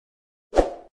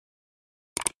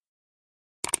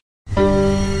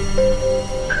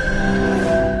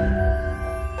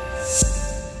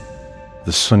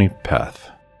the Sunni path.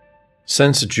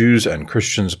 Since Jews and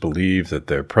Christians believe that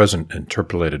their present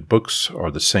interpolated books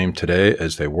are the same today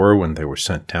as they were when they were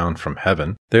sent down from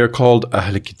heaven, they are called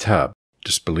Ahl Kitab,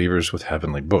 disbelievers with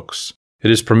heavenly books. It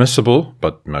is permissible,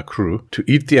 but makruh, to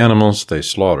eat the animals they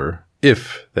slaughter,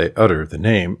 if they utter the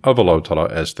name of Allah Ta'ala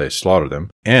as they slaughter them,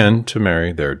 and to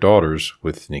marry their daughters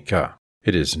with nikah.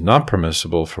 It is not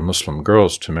permissible for Muslim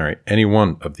girls to marry any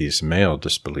one of these male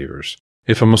disbelievers.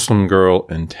 If a Muslim girl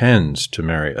intends to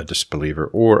marry a disbeliever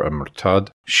or a murtad,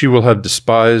 she will have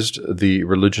despised the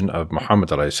religion of Muhammad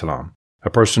ﷺ. A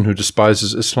person who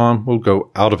despises Islam will go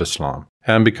out of Islam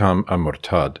and become a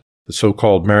murtad. The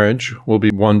so-called marriage will be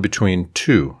one between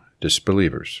two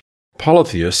disbelievers.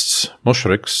 Polytheists,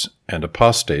 mushriks, and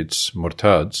apostates,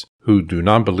 murtads, who do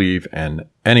not believe in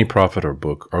any prophet or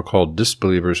book are called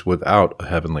disbelievers without a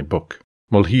heavenly book.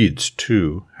 Mulhids,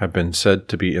 too, have been said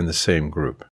to be in the same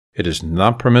group. It is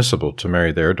not permissible to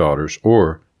marry their daughters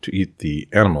or to eat the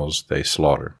animals they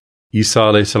slaughter. Isa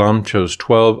a.s. chose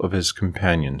 12 of his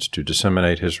companions to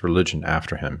disseminate his religion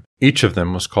after him. Each of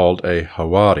them was called a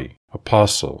Hawari,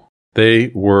 apostle.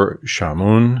 They were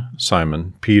Shamun,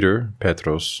 Simon, Peter,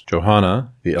 Petros,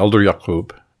 Johanna, the elder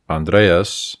Yaqub,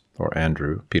 Andreas, or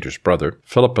Andrew, Peter's brother,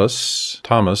 Philippus,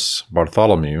 Thomas,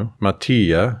 Bartholomew,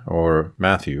 Matthias, or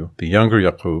Matthew, the younger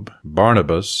Yaqub,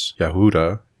 Barnabas,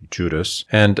 Yahuda, Judas,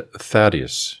 and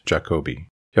Thaddeus, Jacobi.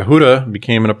 Yahuda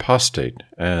became an apostate,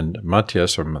 and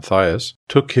Matthias, or Matthias,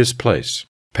 took his place.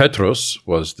 Petros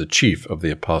was the chief of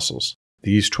the apostles.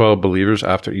 These 12 believers,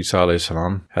 after Isa a.s.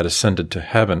 had ascended to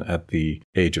heaven at the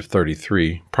age of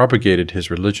 33, propagated his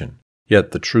religion.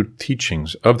 Yet the true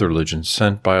teachings of the religion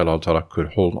sent by Allah Ta'ala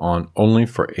could hold on only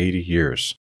for 80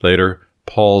 years. Later,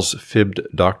 Paul's fibbed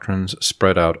doctrines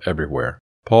spread out everywhere.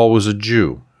 Paul was a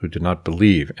Jew who did not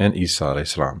believe in Isa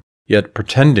a.s. Yet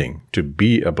pretending to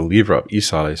be a believer of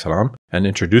Isa a.s. and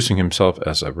introducing himself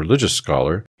as a religious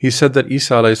scholar, he said that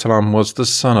Isa a.s. was the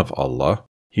son of Allah.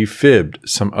 He fibbed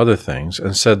some other things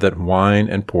and said that wine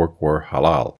and pork were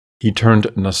halal. He turned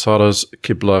Nasara's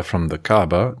Qibla from the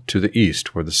Kaaba to the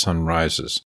east where the sun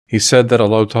rises. He said that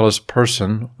Allah Ta'ala's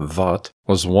person, Dhat,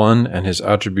 was one and his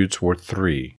attributes were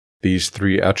three. These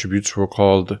three attributes were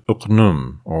called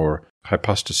Uqnum, or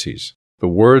hypostases. The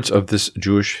words of this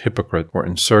Jewish hypocrite were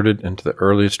inserted into the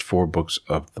earliest 4 books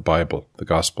of the Bible, the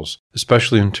Gospels,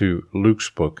 especially into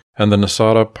Luke's book, and the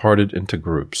Nasara parted into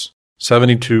groups.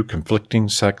 72 conflicting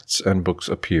sects and books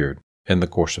appeared. In the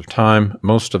course of time,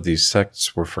 most of these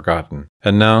sects were forgotten,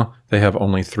 and now they have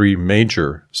only 3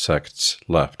 major sects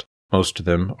left. Most of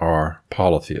them are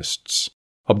polytheists.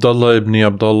 Abdullah ibn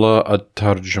Abdullah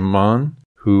at-Tarjuman,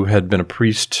 who had been a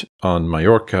priest on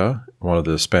Majorca, one of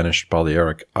the Spanish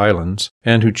Balearic Islands,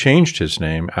 and who changed his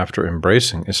name after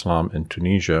embracing Islam in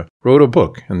Tunisia, wrote a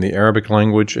book in the Arabic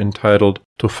language entitled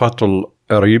Tufatul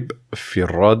Arib fi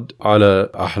Rad ala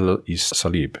Ahl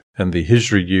Salib, in the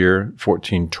Hijri year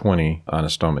 1420 Anno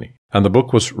Domini. And the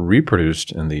book was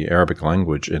reproduced in the Arabic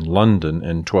language in London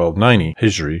in 1290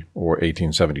 Hijri, or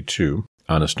 1872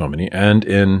 Anno Domini, and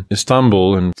in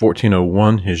Istanbul in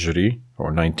 1401 Hijri,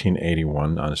 or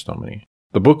 1981 Anno Domini.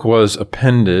 The book was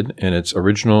appended in its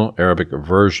original Arabic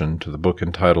version to the book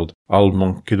entitled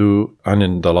Al-Munqidu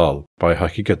Anin Dalal by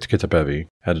Hakikat Kitabevi,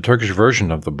 and a Turkish version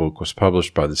of the book was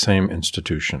published by the same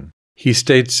institution. He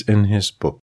states in his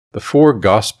book, the 4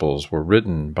 Gospels were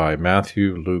written by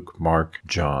Matthew, Luke, Mark,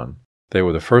 John. They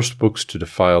were the first books to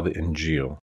defile the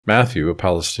Injil. Matthew, a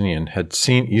Palestinian, had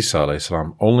seen Isa a.s.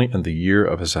 only in the year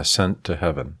of his ascent to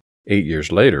heaven. 8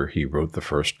 years later, he wrote the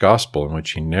first Gospel in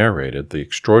which he narrated the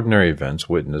extraordinary events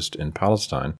witnessed in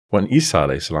Palestine when Isa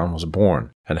a.s. was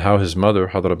born, and how his mother,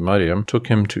 Hadrat Maryam, took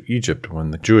him to Egypt when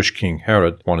the Jewish king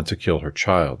Herod wanted to kill her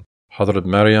child. Hadrat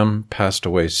Maryam passed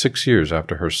away 6 years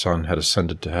after her son had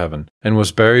ascended to heaven, and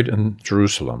was buried in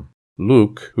Jerusalem.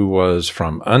 Luke, who was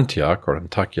from Antioch or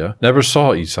Antakya, never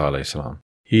saw Isa a.s.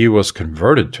 He was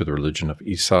converted to the religion of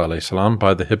Isa a.s.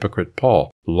 by the hypocrite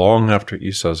Paul, long after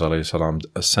Isa's a.s.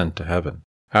 ascent to heaven.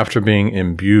 After being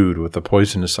imbued with the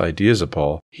poisonous ideas of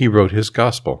Paul, he wrote his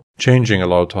gospel, changing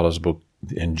Allah Ta'ala's book,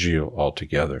 the Injil,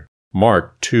 altogether.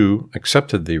 Mark, too,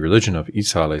 accepted the religion of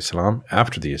Isa a.s.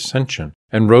 after the ascension,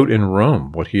 and wrote in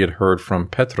Rome what he had heard from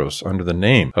Petros under the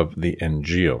name of the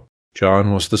Injil.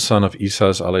 John was the son of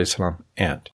Isa's a.s.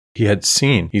 aunt. He had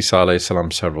seen Isa a.s.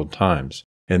 several times.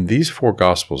 In these 4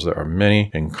 Gospels there are many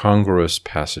incongruous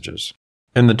passages.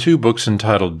 In the 2 books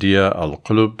entitled Diya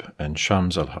al-Qulub and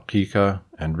Shams al-Haqiqa,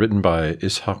 and written by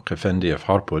Ishaq Effendi of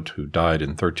Harput, who died in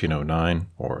 1309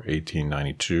 or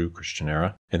 1892 Christian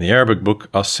era. In the Arabic book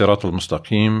As-Sirat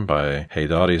al-Mustaqim by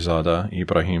Haydari Zada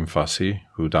Ibrahim Fasi,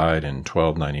 who died in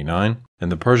 1299. In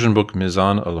the Persian book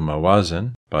Mizan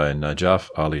al-Mawazin by Najaf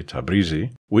Ali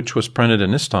Tabrizi, which was printed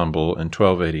in Istanbul in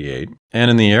 1288.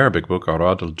 And in the Arabic book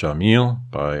Arad al-Jamil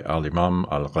by Al-Imam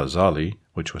al-Ghazali,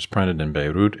 which was printed in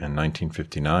Beirut in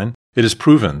 1959. It is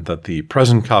proven that the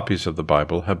present copies of the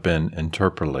Bible have been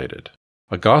interpolated.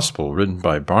 A gospel written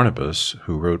by Barnabas,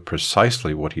 who wrote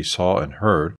precisely what he saw and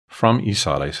heard from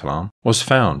Isa alayhi salam, was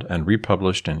found and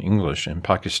republished in English in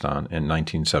Pakistan in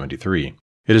 1973.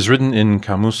 It is written in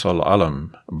Kamus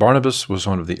al-Alam. Barnabas was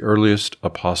one of the earliest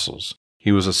apostles.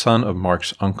 He was a son of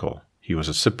Mark's uncle. He was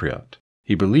a Cypriot.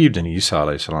 He believed in Isa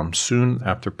alayhi salam soon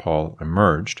after Paul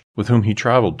emerged, with whom he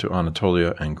traveled to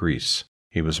Anatolia and Greece.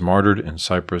 He was martyred in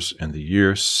Cyprus in the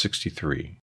year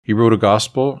 63. He wrote a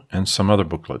gospel and some other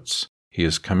booklets. He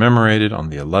is commemorated on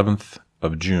the 11th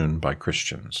of June by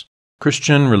Christians.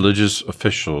 Christian religious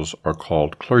officials are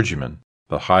called clergymen.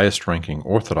 The highest-ranking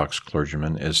Orthodox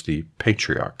clergyman is the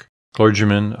patriarch.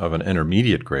 Clergymen of an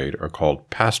intermediate grade are called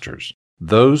pastors.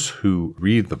 Those who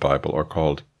read the Bible are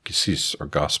called kesis, or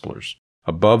gospelers.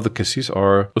 Above the kesis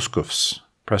are uskufs,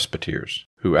 presbyters,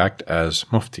 who act as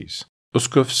muftis.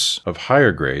 Uskufs of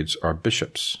higher grades are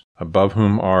bishops, above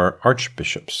whom are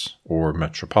archbishops, or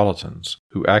metropolitans,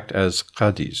 who act as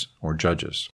qadis, or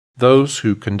judges. Those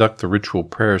who conduct the ritual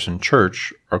prayers in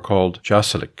church are called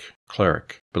jasilik,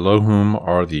 cleric, below whom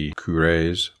are the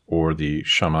cures, or the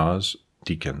shamas,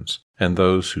 deacons, and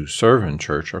those who serve in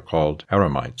church are called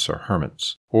eremites, or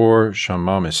hermits, or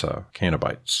shamamisa,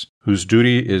 canobites, whose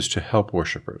duty is to help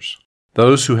worshippers.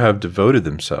 Those who have devoted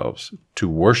themselves to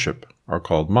worship are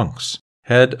called monks.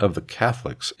 Head of the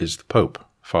Catholics is the Pope,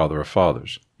 Father of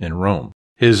Fathers, in Rome.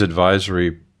 His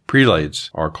advisory prelates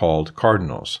are called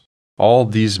cardinals. All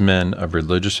these men of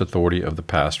religious authority of the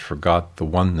past forgot the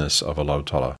oneness of Allah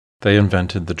Ta'ala. They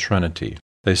invented the Trinity.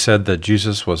 They said that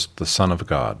Jesus was the Son of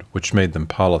God, which made them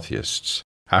polytheists.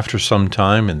 After some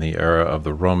time, in the era of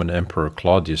the Roman Emperor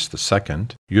Claudius II,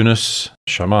 Yunus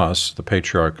Shammas, the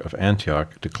Patriarch of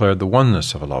Antioch, declared the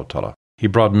oneness of Allah Ta'ala. He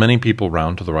brought many people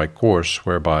round to the right course,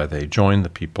 whereby they joined the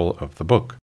people of the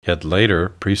book. Yet later,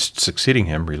 priests succeeding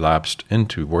him relapsed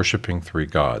into worshipping three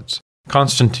gods.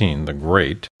 Constantine the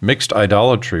Great mixed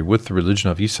idolatry with the religion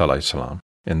of Isa alayhi salam.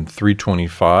 In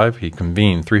 325, he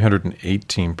convened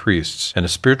 318 priests in a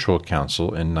spiritual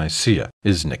council in Nicaea,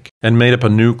 Iznik, and made up a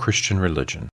new Christian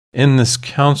religion. In this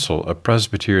council, a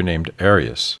presbyter named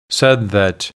Arius said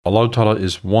that Allah Ta'ala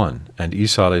is one and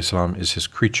Isa alayhi salam is his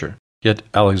creature. Yet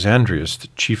Alexandrius, the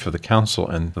chief of the council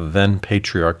and the then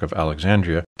Patriarch of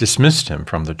Alexandria, dismissed him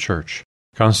from the church.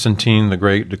 Constantine the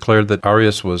Great declared that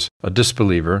Arius was a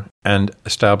disbeliever and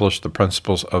established the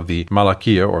principles of the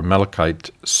Malakiya or Melkite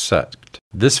sect.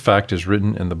 This fact is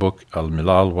written in the book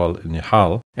Al-Milal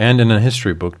wal-Nihal and in a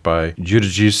history book by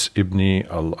Jirjis ibn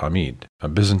al-Amid, a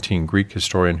Byzantine Greek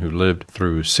historian who lived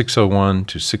through 601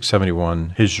 to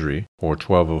 671 Hijri, or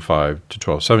 1205 to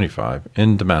 1275,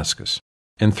 in Damascus.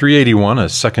 In 381, a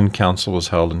second council was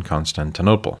held in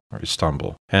Constantinople, or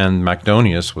Istanbul, and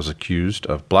Macedonius was accused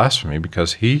of blasphemy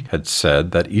because he had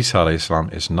said that Isa alayhi salam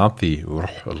is not the Ruh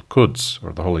al-Quds,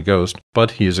 or the Holy Ghost,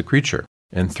 but he is a creature.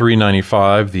 In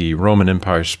 395, the Roman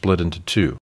Empire split into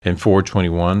two. In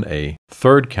 421, a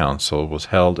third council was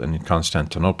held in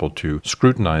Constantinople to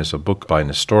scrutinize a book by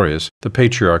Nestorius, the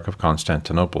Patriarch of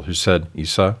Constantinople, who said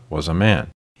Isa was a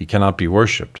man. He cannot be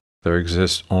worshipped. There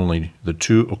exists only the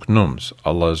two uknums.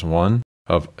 Allah is one.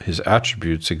 Of his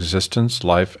attributes, existence,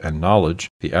 life, and knowledge,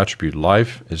 the attribute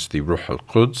life is the Ruh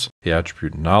al-Quds. The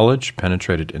attribute knowledge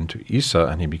penetrated into Isa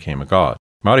and he became a god.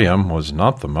 Maryam was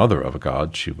not the mother of a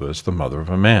god, she was the mother of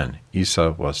a man.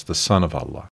 Isa was the son of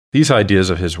Allah. These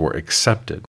ideas of his were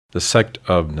accepted. The sect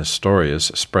of Nestorius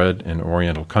spread in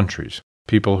Oriental countries.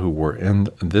 People who were in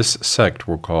this sect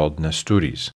were called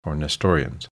Nesturis, or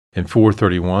Nestorians. In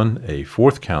 431, a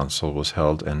fourth council was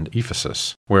held in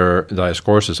Ephesus, where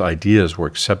Dioscorus' ideas were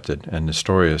accepted and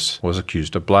Nestorius was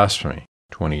accused of blasphemy.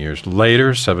 20 years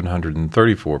later,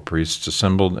 734 priests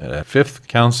assembled at a fifth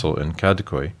council in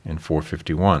Kadikoi in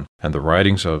 451, and the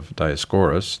writings of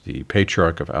Dioscorus, the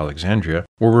Patriarch of Alexandria,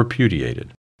 were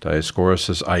repudiated.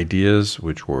 Dioscorus' ideas,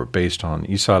 which were based on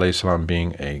Isa alayhi salam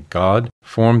being a god,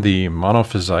 formed the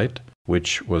Monophysite,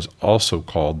 which was also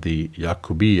called the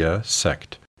Yacubiya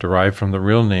sect, derived from the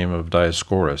real name of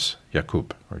Dioscorus,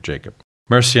 Yaqub, or Jacob.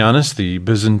 Marcianus, the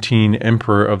Byzantine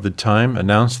emperor of the time,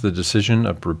 announced the decision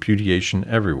of repudiation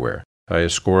everywhere.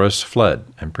 Dioscorus fled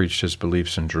and preached his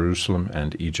beliefs in Jerusalem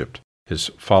and Egypt.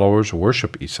 His followers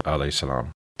worship Isa alayhi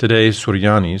salam. Today,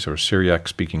 Suryanis, or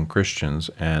Syriac-speaking Christians,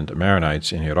 and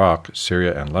Maronites in Iraq,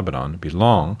 Syria, and Lebanon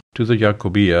belong to the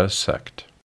Yaqubiya sect.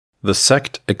 The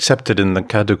sect accepted in the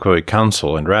Kadukoi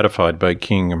Council and ratified by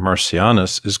King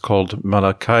Marcianus is called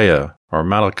Malachiya, or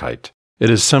Malachite. It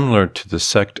is similar to the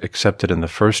sect accepted in the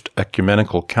First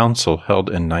Ecumenical Council held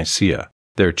in Nicaea.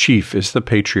 Their chief is the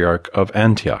Patriarch of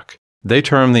Antioch. They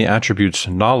term the attributes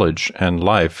knowledge and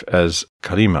life as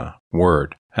Kalima,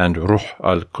 word, and Ruh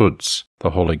al-Quds,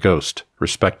 the Holy Ghost,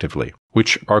 respectively,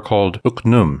 which are called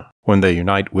Uknum when they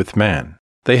unite with man.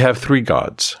 They have three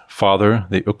gods. Father,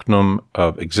 the Uknum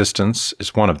of existence,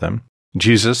 is one of them.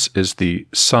 Jesus is the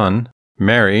Son.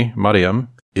 Mary, Maryam,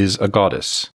 is a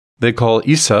goddess. They call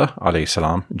Isa, alayhi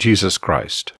salam, Jesus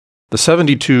Christ. The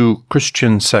 72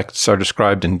 Christian sects are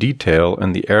described in detail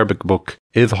in the Arabic book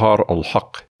Idhar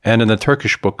al-Haq and in the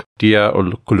Turkish book Diya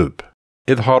ul-Qulub.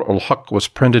 Idhar al-Haq was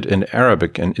printed in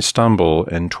Arabic in Istanbul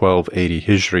in 1280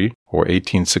 Hijri, or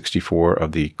 1864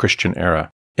 of the Christian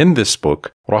era. In this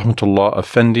book, Rahmatullah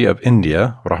Effendi of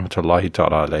India, Rahmatullahi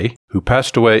Ta'ala alayh, who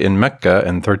passed away in Mecca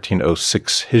in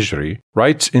 1306 Hijri,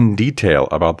 writes in detail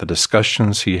about the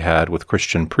discussions he had with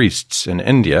Christian priests in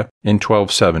India in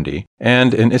 1270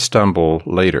 and in Istanbul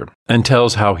later, and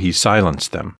tells how he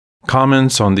silenced them.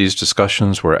 Comments on these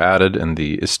discussions were added in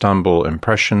the Istanbul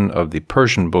impression of the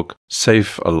Persian book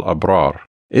Sayf al-Abrar.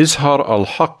 Izhar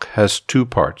al-Haq has two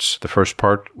parts. The first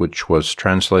part, which was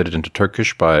translated into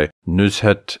Turkish by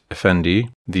Nuzhat Effendi,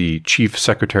 the chief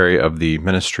secretary of the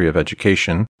Ministry of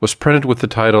Education, was printed with the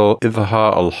title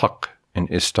Izhar al-Haq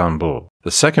in Istanbul.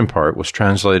 The second part was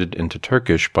translated into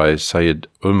Turkish by Sayyid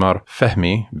Umar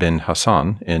Fehmi bin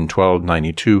Hassan in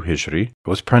 1292 Hijri. It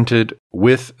was printed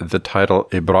with the title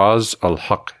Ibraz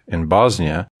al-Haq in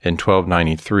Bosnia in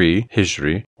 1293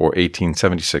 Hijri, or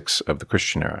 1876 of the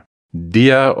Christian era.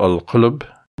 Diya ul-Qulub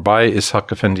by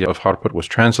Ishaq Effendi of Harput was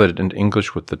translated into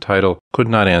English with the title Could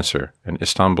Not Answer in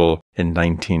Istanbul in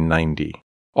 1990.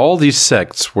 All these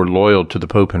sects were loyal to the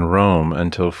Pope in Rome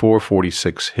until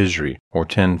 446 Hijri, or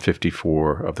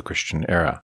 1054 of the Christian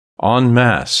era. En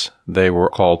masse, they were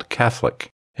called Catholic.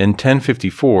 In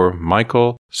 1054,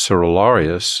 Michael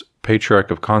Cerularius, Patriarch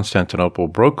of Constantinople,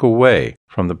 broke away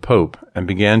from the Pope and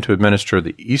began to administer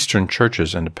the Eastern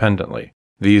churches independently.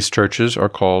 These churches are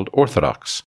called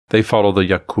Orthodox. They follow the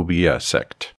Yaqubiya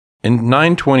sect. In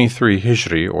 923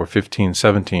 Hijri, or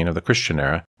 1517 of the Christian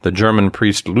era, the German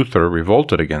priest Luther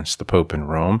revolted against the Pope in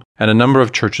Rome, and a number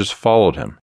of churches followed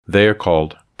him. They are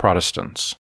called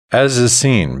Protestants. As is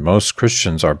seen, most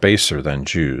Christians are baser than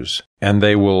Jews, and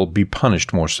they will be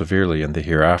punished more severely in the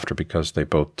hereafter because they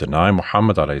both deny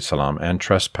Muhammad a.s. and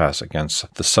trespass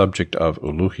against the subject of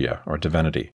uluhiyah, or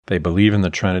divinity. They believe in the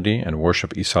Trinity and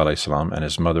worship Isa a.s. and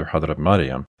his mother Hadrat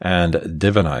Maryam, and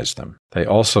divinize them. They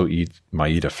also eat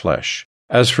Ma'idah flesh.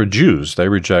 As for Jews, they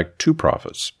reject two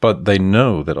prophets, but they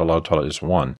know that Allah Ta'ala is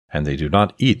one, and they do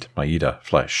not eat Ma'idah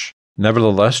flesh.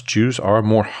 Nevertheless, Jews are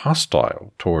more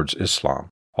hostile towards Islam.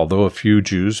 Although a few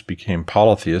Jews became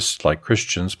polytheists like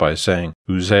Christians by saying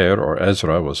Uzair or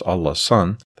Ezra was Allah's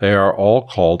son, they are all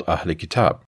called Ahl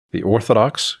Kitab. The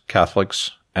Orthodox,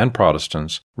 Catholics, and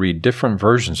Protestants read different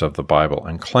versions of the Bible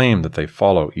and claim that they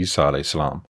follow Isa a.s.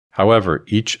 However,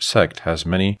 each sect has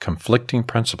many conflicting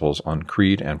principles on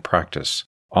creed and practice.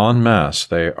 En masse,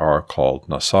 they are called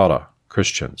Nasara,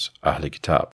 Christians, Ahl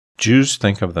Kitab. Jews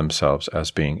think of themselves as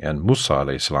being in Musa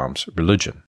a.s.'s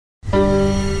religion.